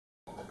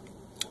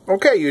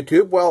Okay,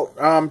 YouTube. Well,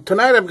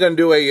 tonight I'm going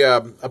to do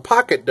a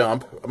pocket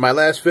dump. My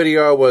last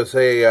video was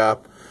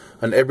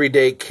an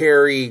everyday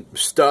carry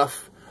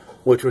stuff,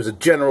 which was a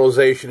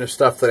generalization of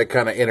stuff that I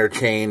kind of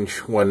interchange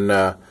when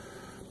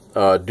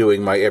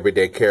doing my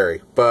everyday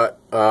carry. But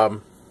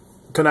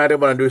tonight I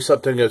want to do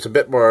something that's a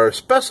bit more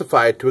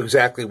specified to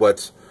exactly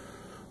what's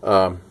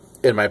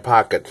in my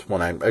pockets.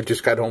 When I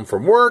just got home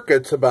from work,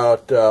 it's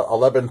about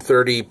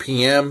 11:30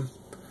 p.m.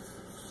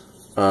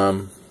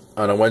 On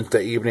a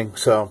Wednesday evening.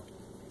 So,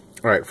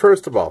 all right.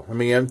 First of all, let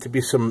me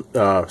empty some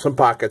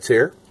pockets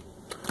here.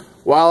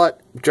 Wallet,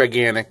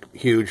 gigantic,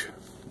 huge.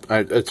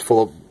 It's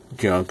full of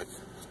junk.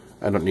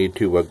 I don't need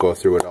to go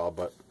through it all,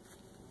 but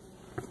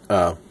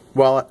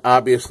wallet,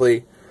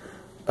 obviously.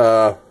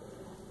 My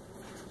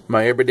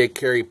everyday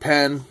carry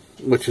pen,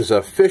 which is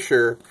a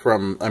Fisher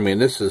from, I mean,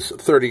 this is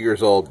 30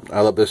 years old. I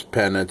love this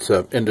pen. It's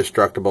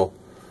indestructible.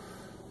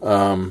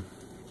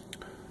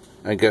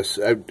 I guess,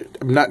 I'm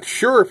not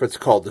sure if it's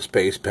called the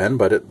Space Pen,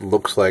 but it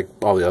looks like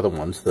all the other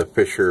ones. The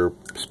Fisher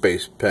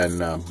Space Pen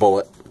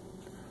Bullet.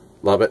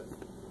 Love it.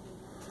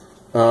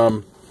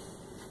 I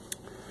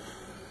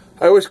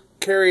always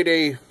carried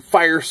a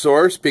fire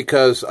source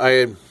because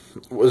I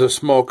was a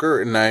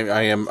smoker, and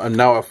I'm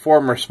now a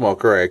former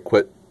smoker. I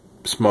quit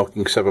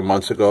smoking 7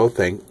 months ago.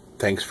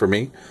 Thanks for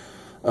me.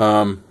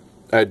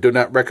 I do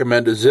not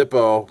recommend a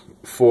Zippo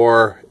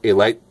for a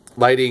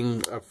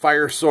lighting a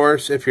fire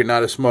source if you're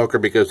not a smoker,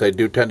 because they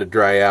do tend to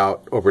dry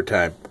out over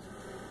time.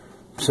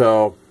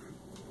 So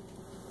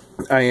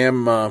I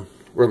am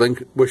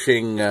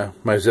relinquishing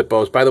my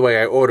Zippos. By the way,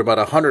 I owed about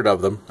 100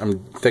 of them.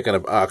 I'm thinking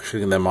of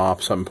auctioning them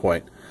off some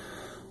point.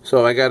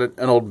 So I got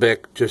an old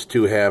Bic just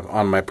to have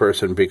on my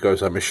person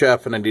because I'm a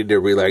chef and I need to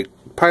relight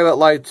pilot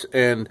lights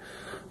and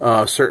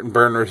certain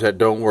burners that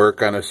don't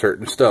work on a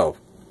certain stove.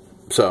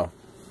 So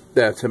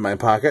that's in my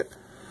pocket.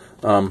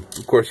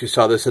 Of course, you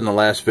saw this in the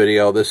last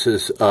video. This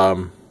is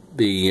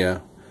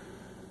the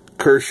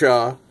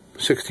Kershaw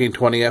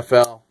 1620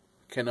 FL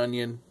Ken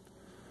Onion.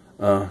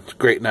 It's a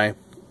great knife.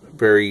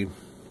 Very,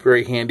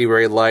 very handy,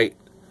 very light.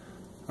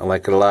 I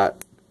like it a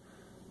lot.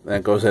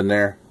 That goes in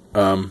there.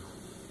 Of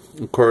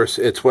course,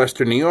 it's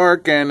Western New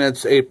York and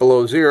it's 8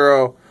 below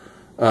zero.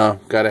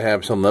 Gotta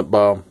have some lip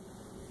balm.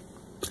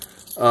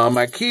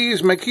 My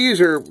keys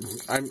are,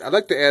 I'd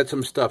like to add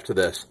some stuff to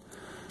this.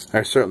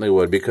 I certainly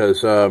would,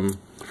 because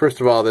first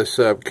of all, this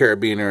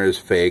carabiner is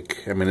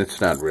fake. I mean,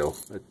 it's not real.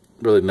 It's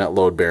really not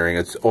load bearing.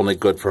 It's only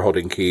good for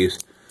holding keys.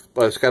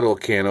 But it's got a little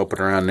can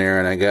opener on there,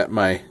 and I got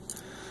my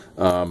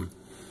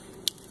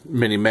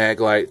mini mag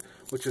light,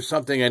 which is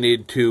something I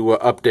need to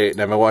update.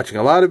 And I've been watching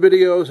a lot of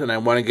videos, and I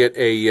want to get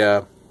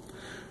a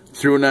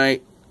through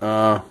night.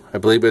 I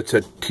believe it's a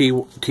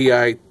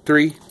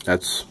TI3.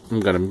 I'm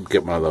going to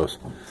get one of those.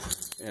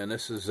 And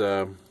this is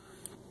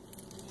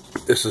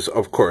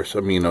of course,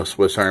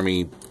 Swiss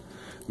Army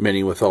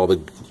Mini with all the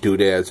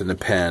doodads and the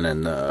pen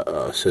and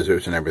the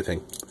scissors and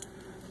everything.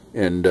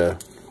 And, of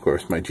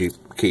course, my Jeep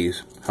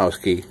keys, house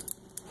key.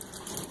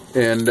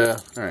 And,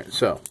 alright,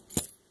 so.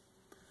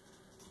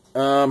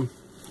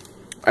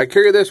 I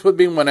carry this with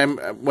me when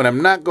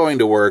I'm not going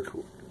to work.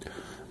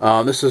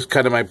 This is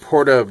kind of my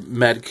Porta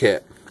Med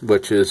Kit,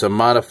 which is a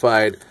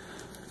modified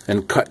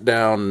and cut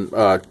down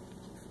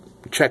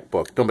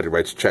checkbook. Nobody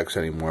writes checks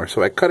anymore.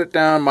 So I cut it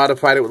down,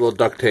 modified it with a little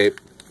duct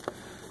tape.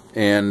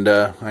 And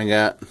I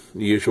got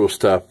the usual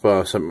stuff,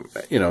 some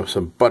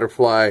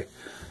butterfly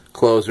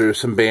closers,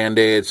 some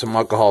Band-Aids, some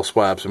alcohol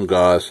swabs, some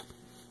gauze,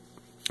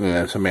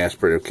 and some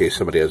aspirin in case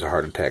somebody has a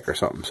heart attack or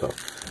something. So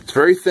it's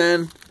very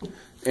thin,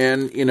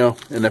 and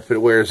and if it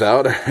wears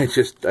out, I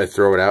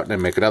throw it out and I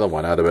make another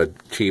one out of a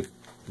cheap,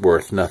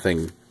 worth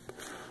nothing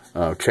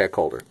check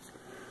holder.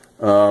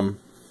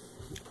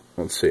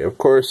 Let's see. Of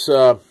course,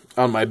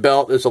 on my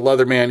belt is a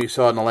Leatherman you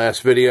saw in the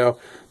last video.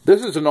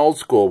 This is an old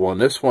school one.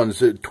 This one's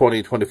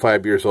 20,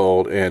 25 years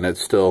old, and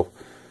it's still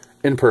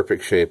in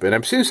perfect shape. And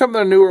I've seen some of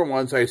the newer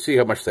ones. I see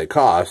how much they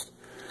cost.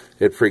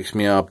 It freaks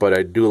me out, but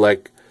I do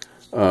like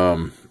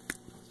how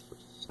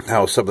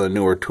some of the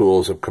newer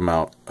tools have come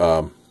out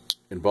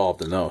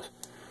involved in those.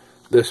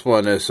 This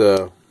one is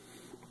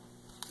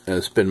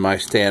has been my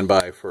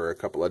standby for a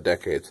couple of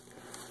decades.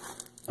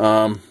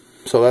 So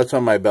that's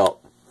on my belt.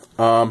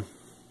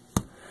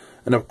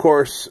 And of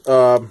course,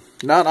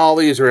 not all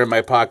these are in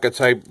my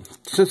pockets.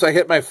 Since I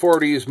hit my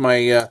 40s,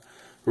 my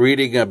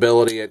reading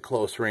ability at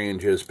close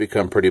range has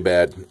become pretty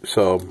bad.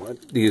 So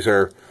these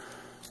are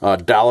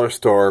dollar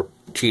store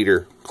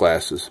cheater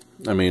glasses.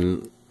 I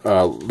mean,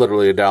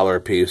 literally $1 a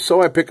piece.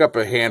 So I pick up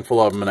a handful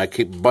of them, and I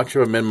keep a bunch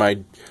of them in my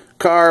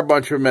car, a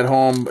bunch of them at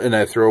home, and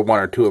I throw 1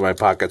 or 2 in my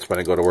pockets when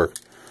I go to work.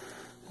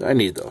 I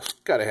need those.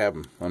 Gotta have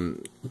them.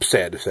 I'm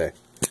sad to say.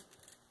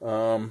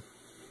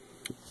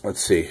 Let's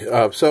see.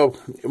 So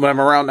when I'm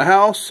around the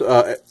house,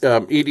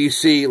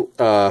 EDC,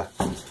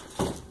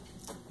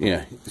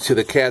 see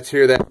the cats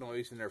hear that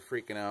noise and they're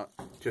freaking out.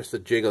 Just the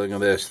jiggling of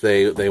this,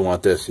 they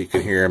want this. You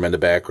can hear them in the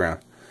background.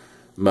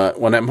 But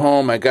when I'm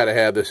home, I gotta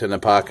have this in the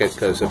pocket,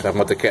 because if I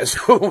want the cats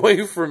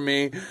away from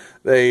me,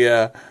 they,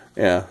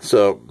 yeah.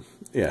 So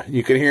Yeah,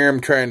 you can hear him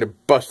trying to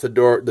bust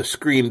the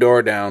screen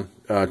door down,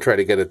 try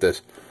to get at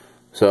this.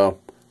 So,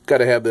 got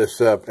to have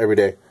this every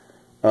day.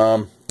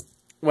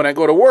 When I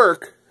go to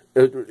work,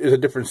 it is a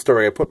different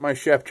story. I put my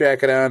chef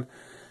jacket on,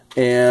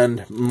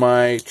 and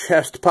my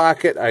chest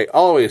pocket, I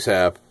always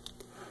have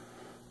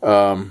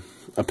a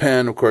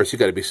pen. Of course, you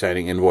got to be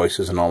signing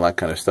invoices and all that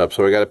kind of stuff.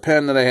 So I got a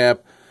pen that I have,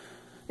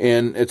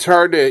 and it's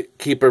hard to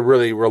keep a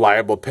really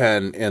reliable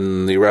pen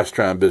in the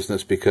restaurant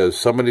business because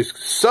somebody's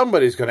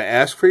going to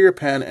ask for your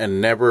pen and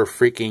never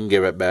freaking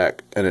give it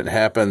back, and it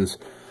happens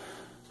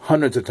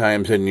hundreds of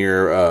times in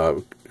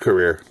your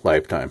career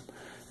lifetime.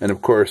 And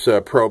of course,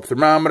 probe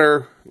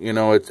thermometer. You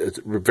know, it's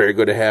very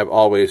good to have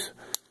always.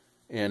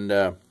 And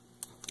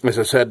as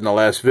I said in the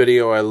last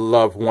video, I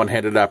love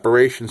one-handed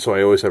operation, so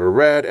I always have a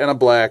red and a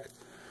black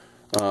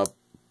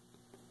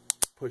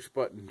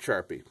push-button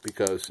Sharpie,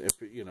 because if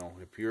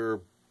you're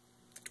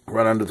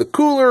run under the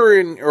cooler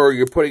or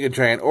you're putting a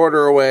giant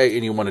order away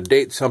and you want to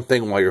date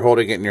something while you're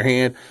holding it in your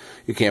hand,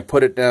 you can't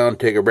put it down,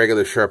 take a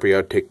regular Sharpie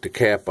out, take the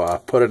cap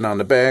off, put it on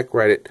the back,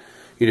 write it.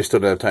 You just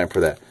don't have time for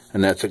that.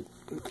 And that's a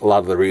lot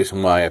of the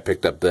reason why I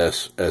picked up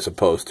this as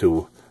opposed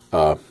to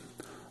a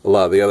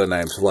lot of the other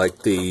knives,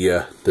 like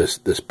the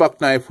this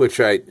buck knife, which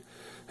I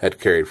had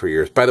carried for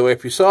years. By the way,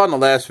 if you saw in the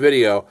last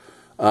video,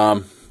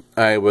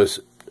 I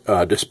was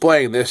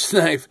displaying this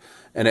knife,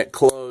 and it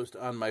closed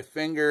on my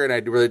finger, and I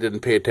really didn't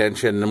pay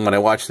attention. And when I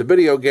watched the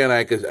video again,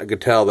 I could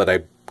tell that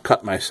I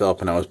cut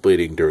myself and I was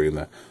bleeding during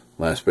the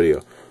last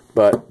video.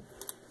 But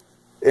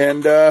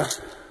and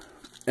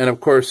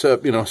of course,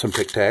 you know, some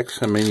Tic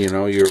Tacs. I mean, you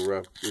know,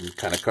 you're in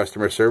kind of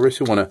customer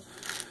service. You want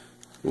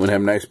to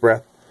have nice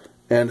breath.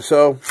 And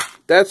so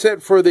that's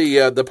it for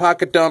the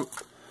pocket dump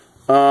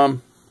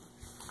from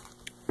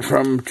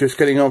just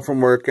getting home from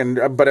work.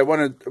 But I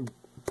want to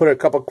put a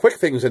couple quick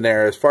things in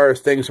there as far as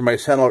things in my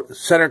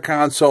center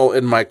console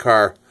in my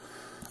car.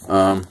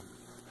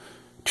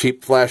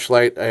 Cheap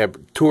flashlight. I have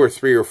 2 or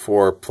 3 or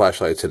 4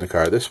 flashlights in the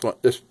car. This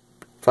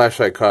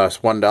flashlight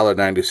costs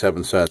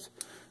 $1.97.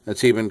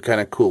 That's even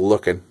kind of cool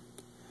looking.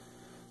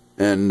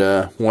 And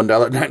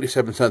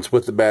 $1.97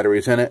 with the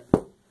batteries in it.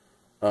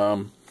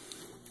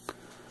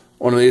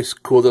 One of these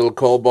cool little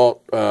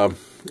Cobalt.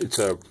 It's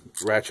a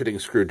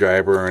ratcheting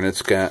screwdriver, and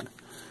it's got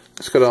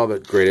all the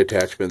great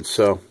attachments.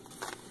 So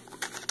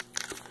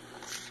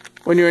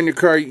when you're in your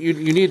car, you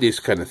need these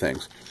kind of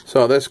things.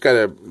 So that's got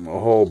a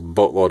whole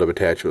boatload of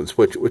attachments,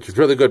 which is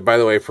really good, by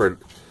the way, for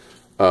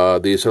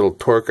these little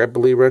torque, I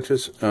believe,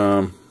 wrenches,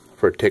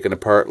 for taking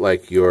apart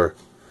like your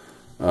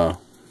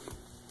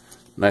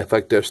knife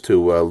like this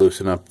to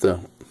loosen up the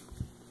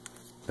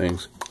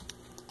things.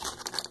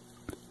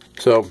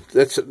 So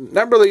that's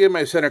not really in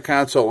my center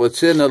console.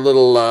 It's in a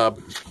little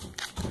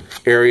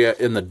area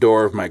in the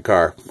door of my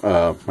car,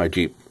 my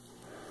Jeep.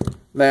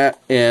 That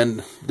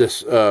and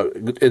this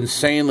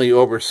insanely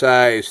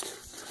oversized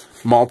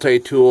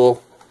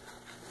multi-tool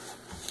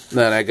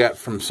that I got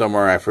from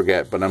somewhere, I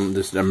forget, but I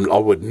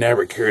would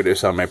never carry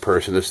this on my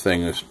person. This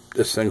thing's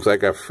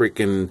like a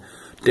freaking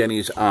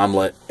Denny's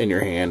omelet in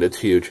your hand. It's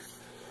huge.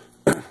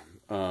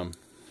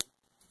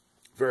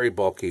 Very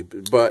bulky,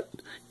 but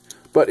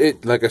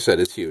it, like I said,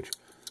 it's huge.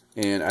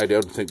 And I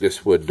don't think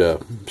this would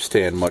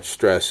stand much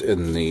stress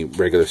in the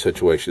regular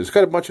situation. It's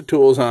got a bunch of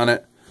tools on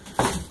it,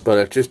 but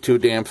it's just too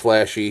damn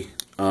flashy.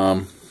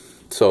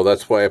 So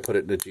that's why I put it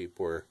in the Jeep,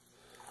 where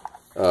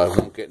it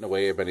won't get in the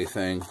way of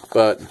anything.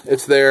 But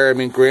it's there. I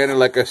mean, granted,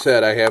 like I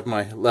said, I have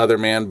my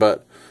Leatherman,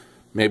 but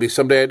maybe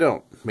someday I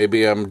don't.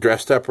 Maybe I'm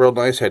dressed up real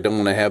nice. I don't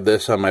want to have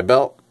this on my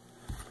belt.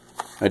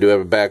 I do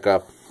have a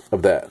backup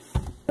of that.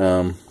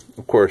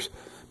 Of course,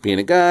 being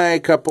a guy, a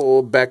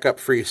couple backup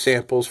free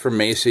samples from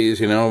Macy's,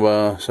 you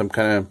know, some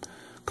kind of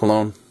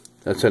cologne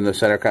that's in the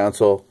center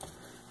console,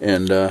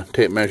 and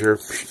tape measure.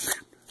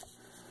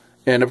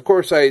 And of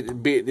course,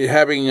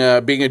 being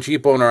a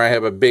Jeep owner, I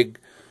have a big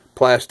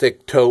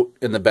plastic tote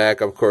in the back,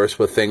 of course,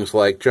 with things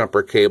like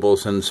jumper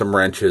cables and some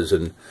wrenches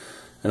and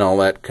all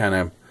that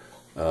kind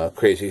of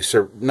crazy,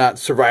 not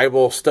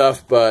survival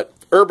stuff, but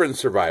urban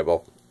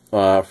survival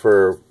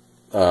for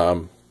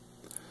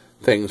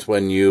things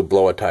when you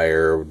blow a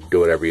tire or do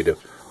whatever you do.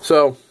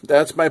 So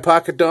that's my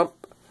pocket dump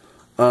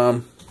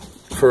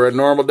for a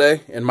normal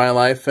day in my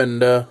life,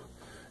 and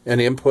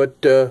any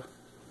input, I'd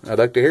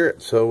like to hear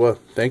it. So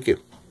thank you.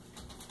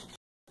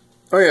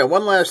 Oh yeah,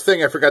 one last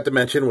thing I forgot to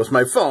mention was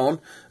my phone.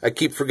 I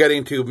keep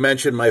forgetting to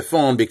mention my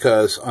phone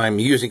because I'm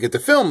using it to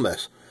film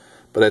this.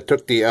 But I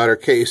took the outer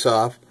case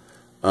off.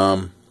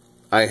 I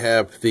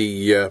have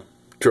the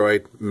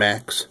Droid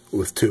Max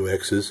with 2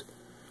 X's.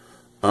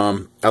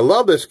 I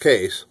love this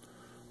case.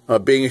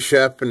 Being a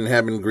chef and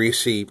having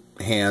greasy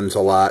hands a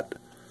lot,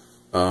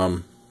 I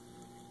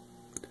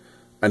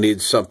need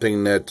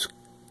something that's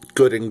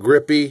good and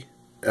grippy.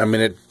 I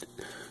mean,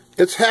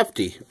 it's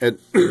hefty.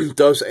 It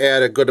does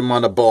add a good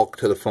amount of bulk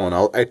to the phone.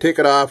 I take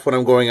it off when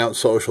I'm going out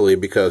socially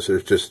because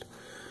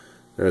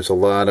there's a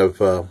lot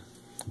of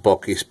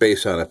bulky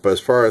space on it. But as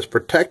far as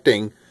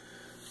protecting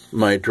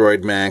my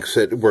Droid Max,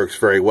 it works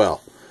very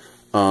well.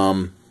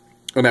 And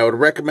I would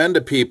recommend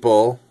to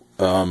people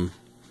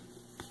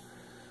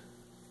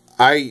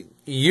I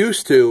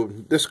used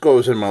to, this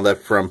goes in my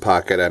left front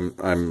pocket.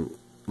 I'm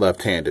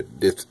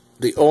left-handed. It's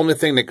the only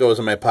thing that goes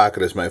in my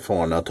pocket is my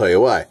phone. I'll tell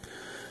you why.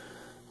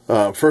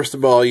 First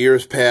of all,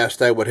 years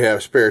past, I would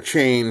have spare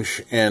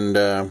change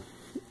and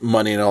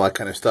money and all that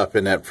kind of stuff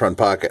in that front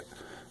pocket.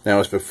 That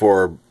was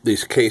before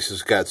these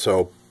cases got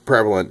so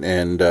prevalent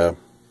and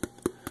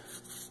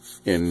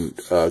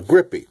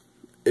grippy.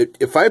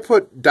 If I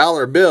put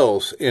dollar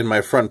bills in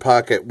my front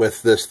pocket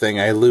with this thing,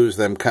 I lose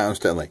them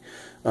constantly.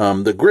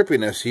 The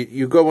grippiness,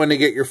 you go in to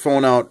get your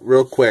phone out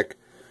real quick,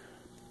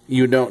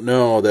 you don't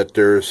know that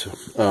there's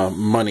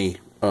money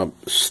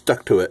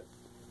stuck to it.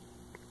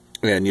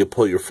 And you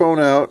pull your phone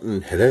out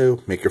and,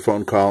 hello, make your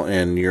phone call,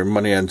 and your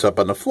money ends up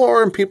on the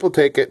floor, and people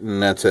take it,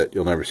 and that's it.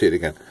 You'll never see it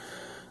again.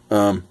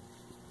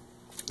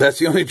 That's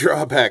the only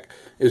drawback,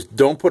 is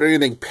don't put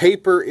anything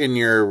paper in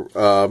your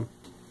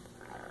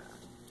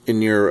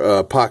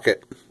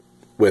pocket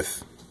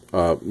with,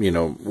 you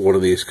know, one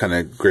of these kind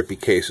of grippy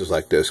cases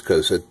like this,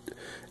 because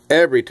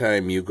every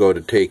time you go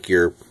to take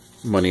your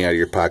money out of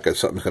your pocket,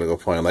 something's going to go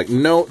flying. Like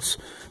notes,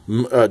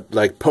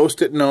 like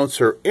Post-it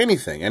notes or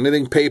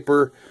anything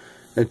paper.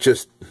 It's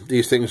just,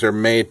 these things are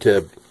made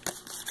to,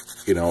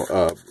 you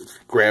know,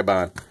 grab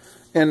on.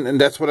 And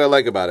that's what I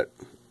like about it.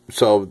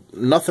 So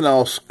nothing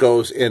else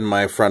goes in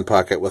my front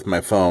pocket with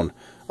my phone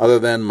other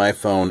than my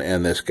phone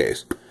and this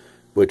case,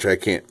 which I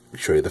can't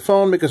show you the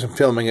phone because I'm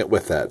filming it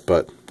with that.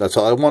 But that's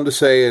all I wanted to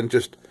say, and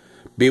just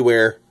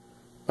beware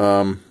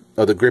of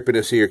the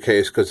grippiness of your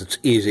case, because it's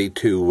easy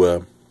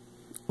to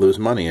lose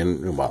money.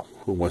 And, well,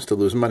 who wants to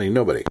lose money?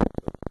 Nobody.